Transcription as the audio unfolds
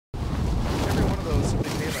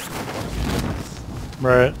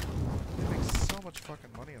Right. They make so much fucking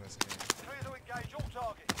money in this game.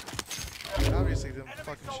 Obviously, them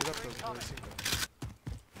fucking shit up doesn't really seem to.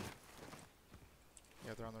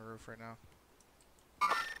 Yeah, they're on the roof right now.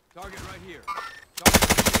 Target right here.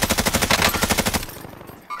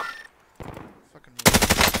 Fucking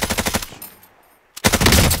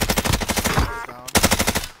down.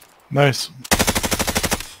 Nice.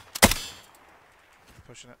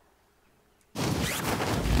 Pushing it.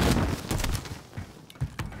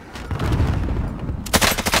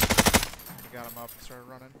 Got him up and started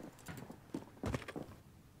running.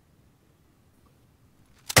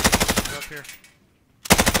 Get up here.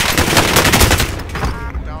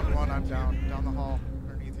 Down one, I'm down. Down the hall,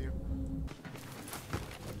 underneath you.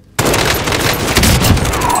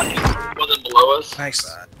 Wasn't below us. Nice.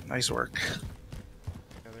 Nice work.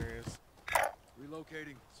 Yeah, there he is.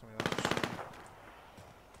 Relocating. Somebody else.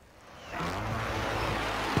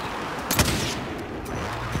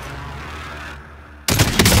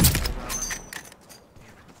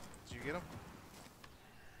 Did you get him?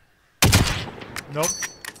 Nope.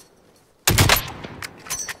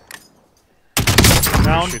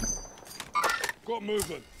 Down. Got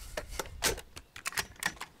movement.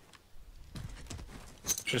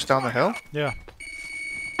 Just down the hill? Yeah.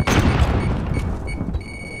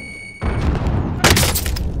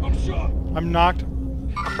 I'm shot. I'm knocked.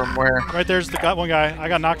 From where? Right there's the got one guy. I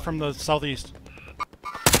got knocked from the southeast.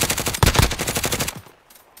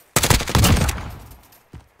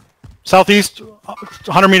 Southeast,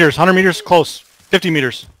 100 meters. 100 meters close. 50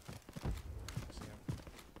 meters.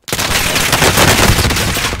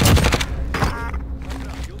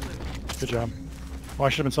 Good job. Oh, I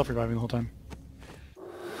should have been self-reviving the whole time.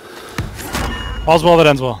 All's well that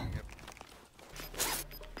ends well.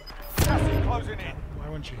 Closing in. Why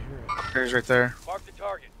wouldn't you hear it? There's right there. Mark the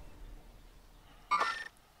target.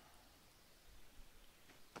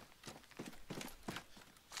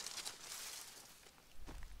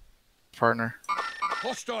 Partner.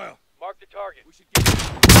 Hostile. Mark the target. We should get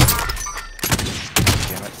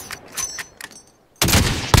Damn it.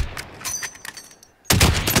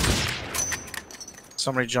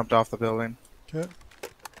 Somebody jumped off the building. Okay.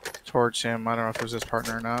 Towards him. I don't know if it was his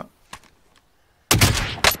partner or not.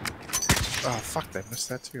 Oh, fuck, I missed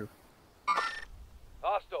that too.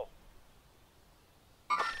 hostile.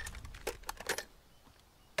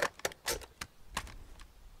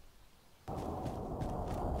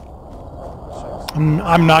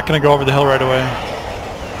 I'm not gonna go over the hill right away.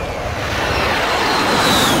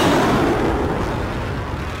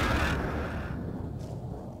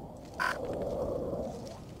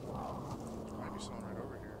 Might be someone right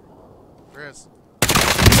over here. There is.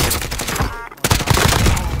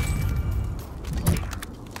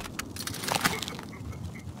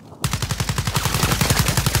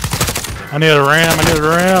 I need a ram, I need a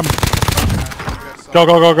ram. Go,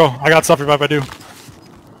 go, go, go. I got stuff revive, I do.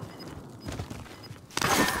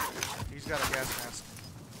 He's got a gas mask.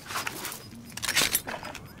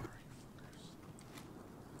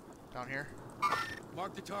 Down here.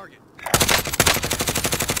 Mark the target.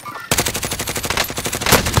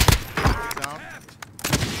 Down.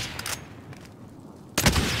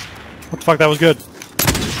 What the fuck, that was good.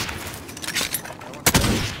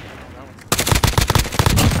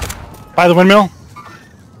 By the windmill? Light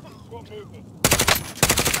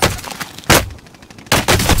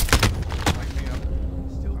me up.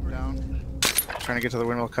 I'm down. Trying to get to the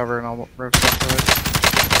windmill cover and I'll rope stuff to it.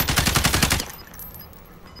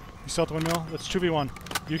 You still at the windmill? It's 2v1.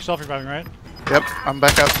 You self-reviving, right? Yep, I'm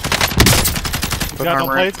back up. You Put got no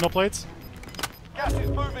armor in. plates? No plates? Gas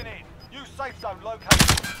is moving in. Use safe zone located.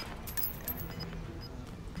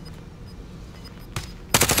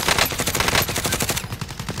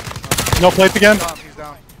 No plates again? He's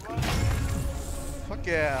down. Fuck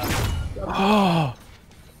yeah. Oh.